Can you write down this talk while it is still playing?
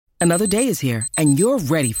Another day is here, and you're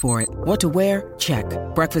ready for it. What to wear? Check.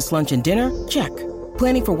 Breakfast, lunch, and dinner? Check.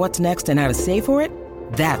 Planning for what's next and how to save for it?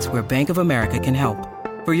 That's where Bank of America can help.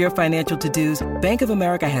 For your financial to-dos, Bank of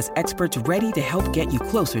America has experts ready to help get you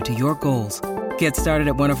closer to your goals. Get started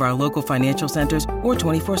at one of our local financial centers or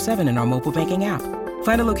 24/7 in our mobile banking app.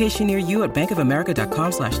 Find a location near you at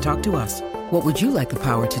bankofamerica.com/talktous. What would you like the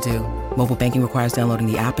power to do? Mobile banking requires downloading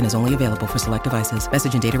the app and is only available for select devices.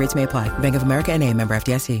 Message and data rates may apply. Bank of America N.A., member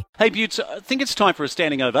FDIC. Hey, Butts, I think it's time for a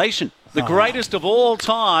standing ovation. The greatest of all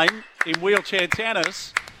time in wheelchair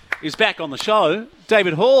tennis is back on the show.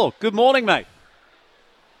 David Hall, good morning, mate.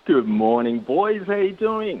 Good morning, boys. How you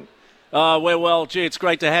doing? We're well. Gee, it's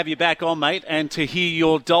great to have you back on, mate, and to hear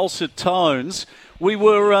your dulcet tones. We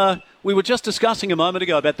were just discussing a moment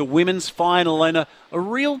ago about the women's final and a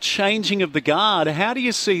real changing of the guard. How do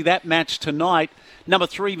you see that match tonight? Number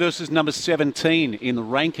 3 versus number 17 in the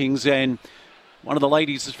rankings, and one of the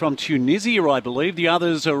ladies is from Tunisia, I believe. The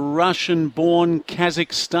others are Russian-born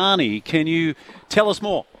Kazakhstani. Can you tell us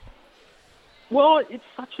more? Well, it's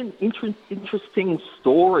such an interesting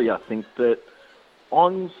story, I think, that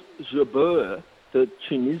Ons Jabeur, the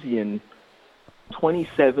Tunisian,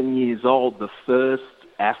 27 years old, the first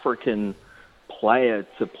African player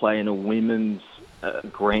to play in a women's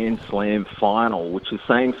Grand Slam final, which is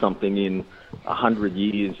saying something in 100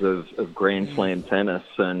 years of Grand Slam tennis.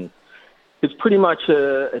 And it's pretty much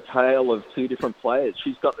a tale of two different players.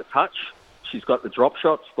 She's got the touch, she's got the drop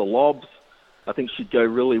shots, the lobs. I think she'd go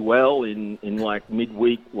really well in like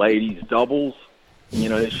midweek ladies doubles. You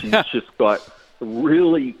know, she's just got a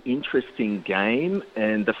really interesting game,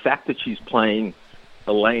 and the fact that she's playing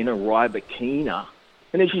Elena Rybakina,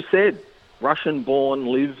 and as you said, Russian-born,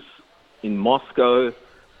 lives in Moscow,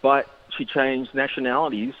 but she changed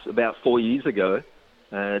nationalities about 4 years ago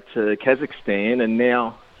to Kazakhstan, and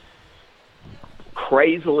now,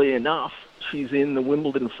 crazily enough, she's in the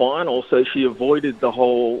Wimbledon final, so she avoided the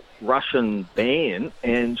whole Russian ban,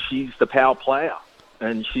 and she's the power player,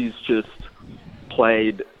 and she's just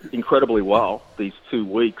played incredibly well these 2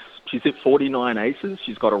 weeks. She's hit 49 aces.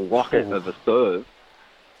 She's got a rocket of a serve.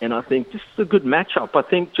 And I think this is a good matchup. I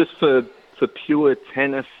think just for pure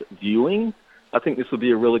tennis viewing, I think this will be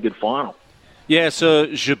a really good final. Yeah, so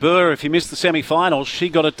Jabeur, if you missed the semi-final, she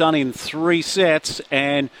got it done in 3 sets.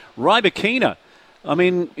 And Rybakina, I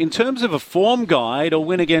mean, in terms of a form guide, a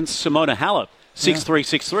win against Simona Halep, 6-3,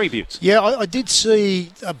 6-3, Butts. Yeah, I did see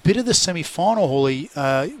a bit of the semi-final, Hawley,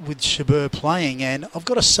 with Jabeur playing, and I've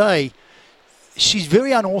got to say, she's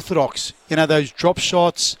very unorthodox. You know, those drop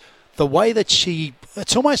shots, the way that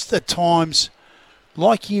it's almost at times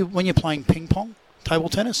like when you're playing ping pong, table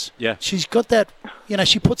tennis. Yeah. She's got that, you know,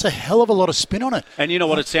 she puts a hell of a lot of spin on it. And you know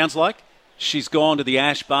what it sounds like? She's gone to the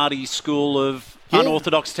Ash Barty School of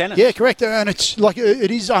unorthodox tennis. Yeah, correct. And it's like, it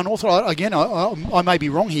is unorthodox. Again, I may be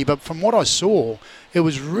wrong here, but from what I saw, it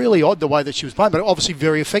was really odd the way that she was playing, but obviously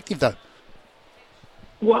very effective though.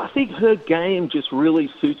 Well, I think her game just really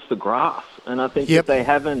suits the grass, and I think that they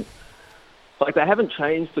haven't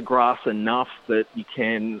changed the grass enough that you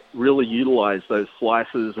can really utilize those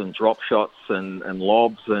slices and drop shots and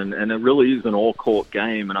lobs, and it really is an all-court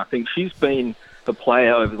game. And I think she's been the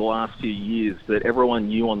player over the last few years that everyone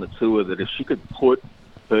knew on the tour that if she could put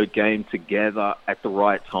her game together at the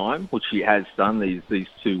right time, which she has done these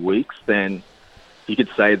 2 weeks, then you could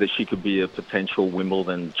say that she could be a potential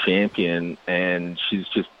Wimbledon champion, and she's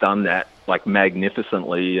just done that like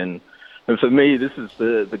magnificently. And for me, this is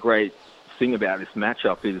the great thing about this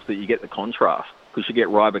matchup is that you get the contrast, because you get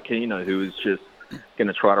Rybakina, who is just going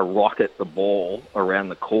to try to rocket the ball around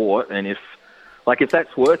the court, and if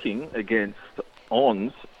that's working against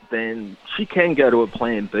Ons, then she can go to a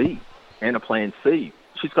plan B and a plan C.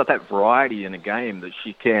 She's got that variety in a game that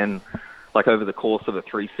she can, like over the course of a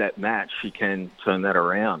 3-set match, she can turn that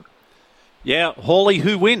around. Yeah, Hawley,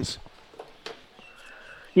 who wins?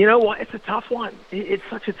 You know what? It's a tough one. It's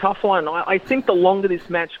such a tough one. I think the longer this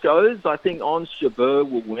match goes, I think Ons Jabeur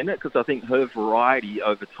will win it, because I think her variety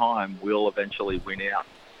over time will eventually win out.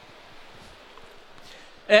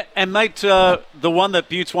 And mate, the one that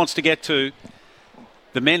Butts wants to get to,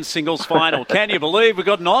 the men's singles final. Can you believe we've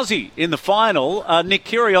got an Aussie in the final? Nick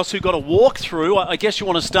Kyrgios, who got a walkthrough. I guess you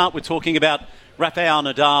want to start with talking about Rafael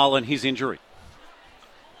Nadal and his injury.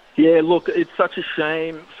 Yeah, look, it's such a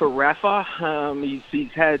shame for Rafa.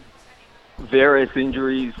 He's had various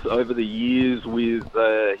injuries over the years with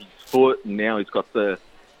his foot, and now he's got the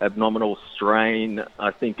abdominal strain.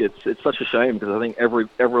 I think it's such a shame, because I think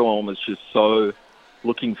everyone was just so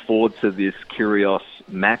looking forward to this Kyrgios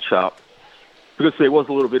matchup, because there was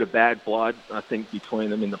a little bit of bad blood, I think, between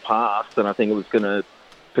them in the past, and I think it was going to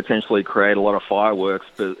potentially create a lot of fireworks.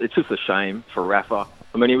 But it's just a shame for Rafa.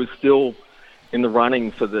 I mean, he was still in the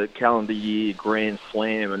running for the calendar year Grand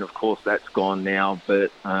Slam, and of course that's gone now.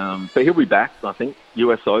 But he'll be back. I think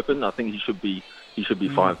US Open. I think he should be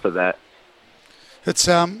fine for that. It's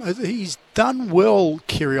he's done well,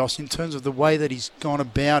 Kyrgios, in terms of the way that he's gone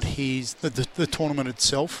about the tournament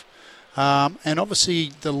itself, and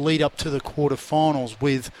obviously the lead up to the quarterfinals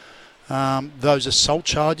with those assault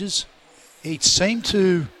charges. He seemed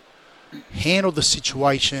to handle the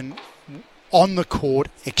situation on the court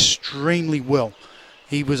extremely well.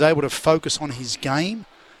 He was able to focus on his game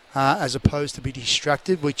as opposed to be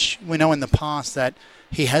distracted, which we know in the past that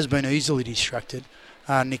he has been easily distracted,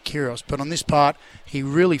 Nick Kyrgios. But on this part, he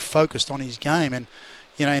really focused on his game and,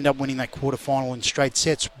 ended up winning that quarterfinal in straight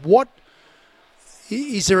sets.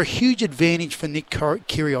 Is there a huge advantage for Nick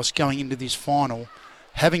Kyrgios going into this final,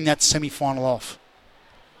 having that semi-final off?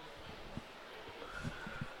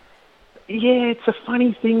 Yeah, it's a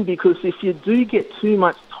funny thing because if you do get too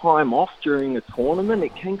much time off during a tournament,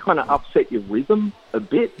 it can kind of upset your rhythm a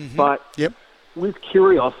bit. Mm-hmm. But with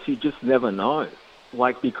Kyrgios, you just never know.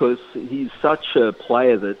 Because he's such a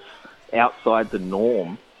player that's outside the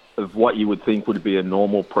norm of what you would think would be a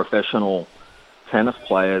normal professional tennis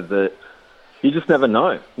player, that you just never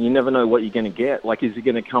know. You never know what you're going to get. Is he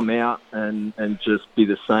going to come out and just be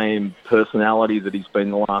the same personality that he's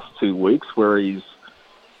been the last 2 weeks, where he's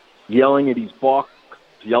yelling at his box,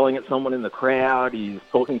 yelling at someone in the crowd, he's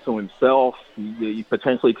talking to himself, you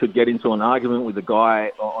potentially could get into an argument with a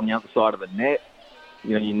guy on the other side of the net,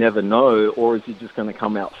 you never know, or is he just going to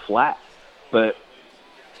come out flat? But,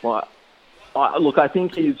 I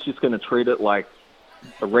think he's just going to treat it like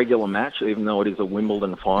a regular match, even though it is a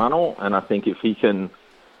Wimbledon final, and I think if he can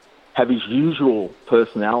have his usual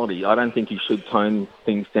personality, I don't think he should tone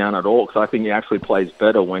things down at all, because I think he actually plays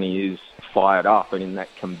better when he is fired up and in that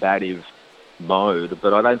combative mode.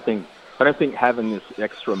 But I don't think having this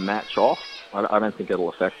extra match off, I don't think it'll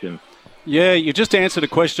affect him. Yeah, you just answered a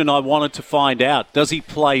question I wanted to find out. Does he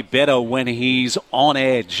play better when he's on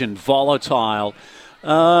edge and volatile?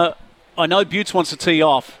 I know Butts wants to tee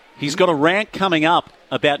off. He's got a rant coming up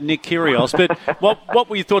about Nick Kyrgios, but what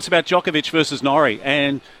were your thoughts about Djokovic versus Norrie?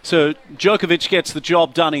 And so Djokovic gets the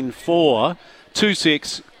job done in 4,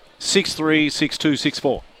 2-6, 6-3, 6-2,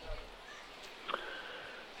 6-4.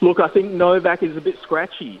 Look, I think Novak is a bit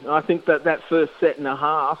scratchy. I think that first set and a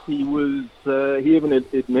half, he even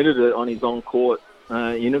admitted it on his on-court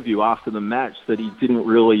interview after the match that he didn't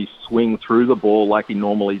really swing through the ball like he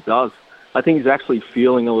normally does. I think he's actually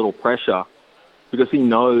feeling a little pressure because he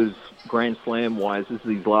knows Grand Slam-wise, this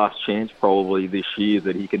is his last chance probably this year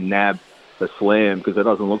that he can nab a slam, because it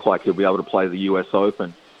doesn't look like he'll be able to play the US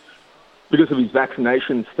Open because of his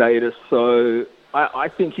vaccination status. So I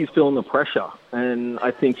think he's feeling the pressure, and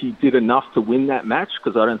I think he did enough to win that match,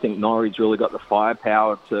 because I don't think Norrie's really got the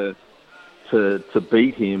firepower to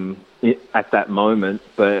beat him at that moment.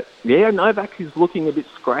 But yeah, Novak is looking a bit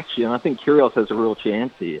scratchy, and I think Kyrgios has a real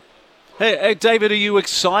chance here. Hey, David, are you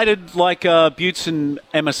excited like Butts and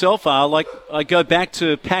myself are? I go back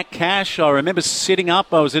to Pat Cash. I remember sitting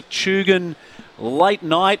up. I was at Tugun late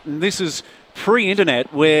night, and this is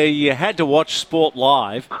pre-internet where you had to watch sport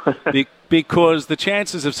live because the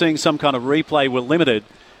chances of seeing some kind of replay were limited.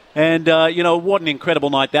 And, what an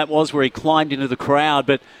incredible night that was, where he climbed into the crowd.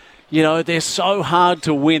 But, they're so hard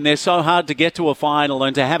to win. They're so hard to get to a final,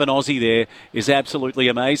 and to have an Aussie there is absolutely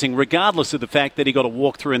amazing, regardless of the fact that he got to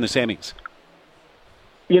walk through in the semis.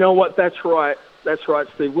 You know what? That's right. That's right,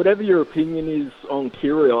 Steve. Whatever your opinion is on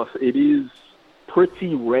Kyrgios, it is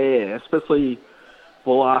pretty rare, especially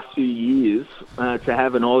the last few years, to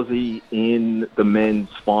have an Aussie in the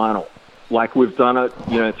men's final. Like we've done it,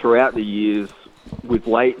 throughout the years with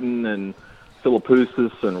Leighton and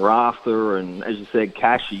Philippoussis and Rafter and, as you said,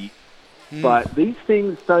 Kashi. But these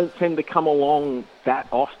things don't tend to come along that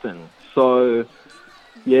often. So,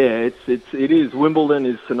 yeah, it is. Wimbledon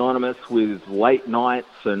is synonymous with late nights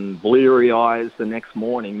and bleary eyes the next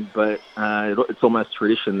morning, but it's almost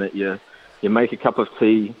tradition that you make a cup of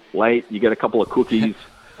tea late, you get a couple of cookies,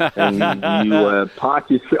 and you park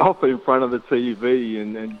yourself in front of the TV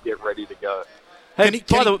and you get ready to go. Hey,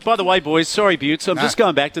 by the way, boys, sorry, Butts, I'm just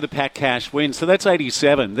going back to the Pat Cash win. So that's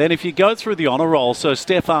 87. Then if you go through the honour roll, so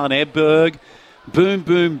Stefan Edberg, Boom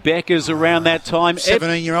Boom Becker's around that time.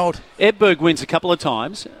 17-year-old. Edberg wins a couple of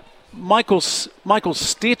times. Michael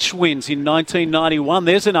Stitch wins in 1991.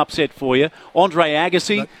 There's an upset for you. Andre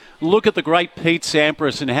Agassi. Look at the great Pete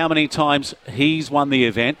Sampras and how many times he's won the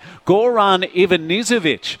event. Goran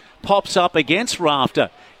Ivanisevic pops up against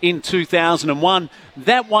Rafter in 2001.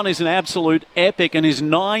 That one is an absolute epic and is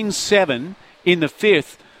 9-7 in the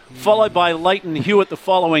fifth, followed by Leighton Hewitt the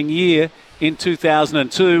following year in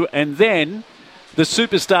 2002, and then the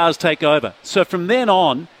superstars take over. So from then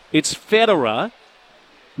on, it's Federer,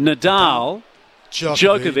 Nadal,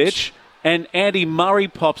 Djokovic, and Andy Murray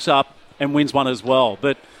pops up and wins one as well.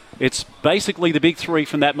 But it's basically the big three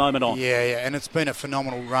from that moment on. Yeah, and it's been a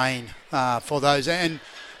phenomenal reign for those. And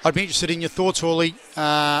I'd be interested in your thoughts, Hawley.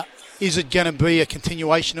 Is it going to be a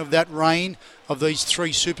continuation of that reign of these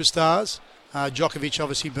three superstars? Djokovic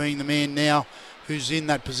obviously being the man now who's in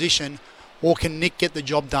that position, or can Nick get the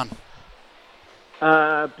job done?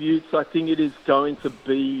 Butts, I think it is going to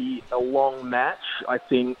be a long match. I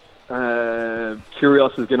think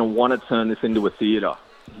Kyrgios is going to want to turn this into a theatre,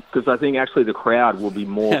 because I think actually the crowd will be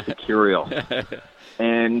more for Kyrgios.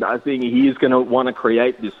 And I think he is going to want to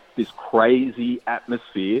create this crazy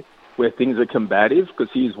atmosphere where things are combative,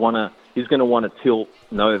 because he's going to want to tilt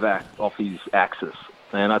Novak off his axis.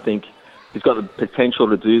 And I think he's got the potential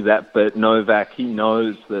to do that, but Novak, he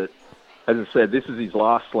knows that, as I said, this is his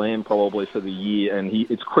last slam probably for the year, and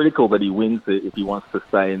it's critical that he wins it if he wants to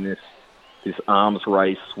stay in this arms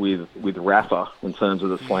race with Rafa in terms of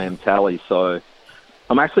the slam tally. So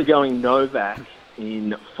I'm actually going Novak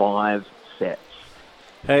in 5 sets.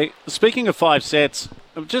 Hey, speaking of 5 sets,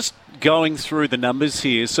 I'm just going through the numbers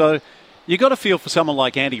here. So you got to feel for someone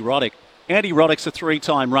like Andy Roddick. Andy Roddick's a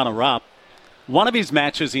 3-time runner-up. One of his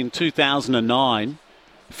matches in 2009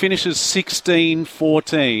 finishes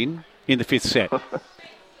 16-14 in the 5th set.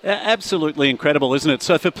 Absolutely incredible, isn't it?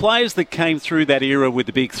 So for players that came through that era with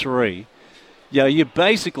the big three, you're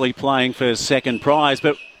basically playing for second prize.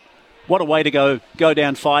 But what a way to go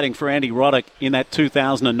down fighting for Andy Roddick in that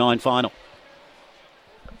 2009 final.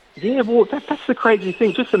 Yeah, well, that's the crazy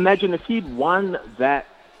thing. Just imagine if he'd won that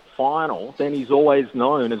final, then he's always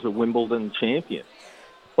known as a Wimbledon champion.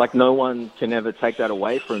 Like, no one can ever take that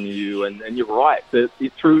away from you. And you're right, that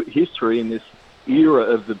through history in this era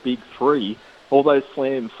of the big three, all those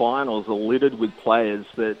slam finals are littered with players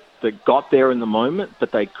that got there in the moment,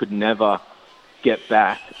 but they could never get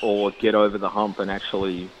back or get over the hump and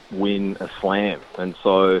actually win a slam. And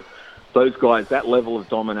so those guys, that level of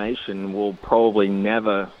domination will probably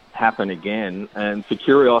never happen again. And for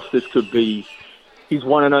Kyrgios, this could be his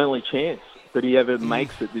one and only chance that he ever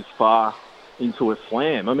makes it this far into a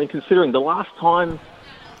slam. I mean, considering the last time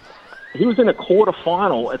he was in a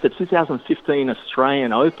quarter-final at the 2015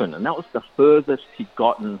 Australian Open, and that was the furthest he'd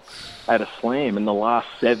gotten at a slam in the last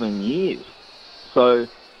 7 years. So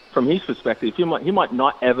from his perspective, he might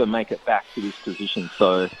not ever make it back to this position.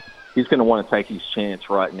 So he's going to want to take his chance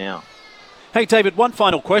right now. Hey, David, one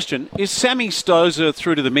final question. Is Sammy Stosur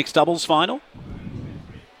through to the mixed doubles final?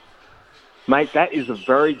 Mate, that is a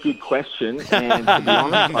very good question, and to be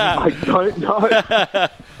honest, I don't know.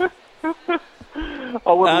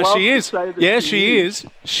 I would love she is. To say that yeah, she is.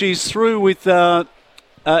 She's through with,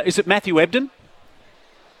 is it Matthew Ebden?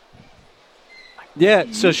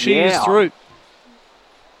 Yeah, so she is through.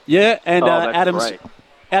 Yeah, and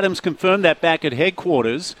Adams confirmed that back at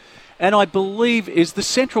headquarters. And I believe is the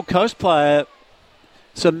Central Coast player,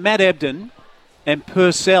 so Matt Ebden and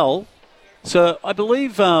Purcell. So I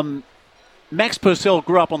believe Max Purcell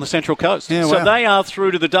grew up on the Central Coast. Yeah, so wow. they are through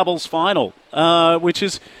to the doubles final, which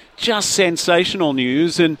is just sensational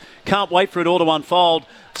news, and can't wait for it all to unfold.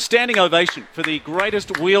 Standing ovation for the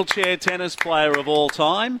greatest wheelchair tennis player of all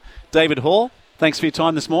time, David Hall. Thanks for your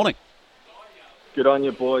time this morning. Good on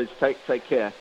you, boys. Take care.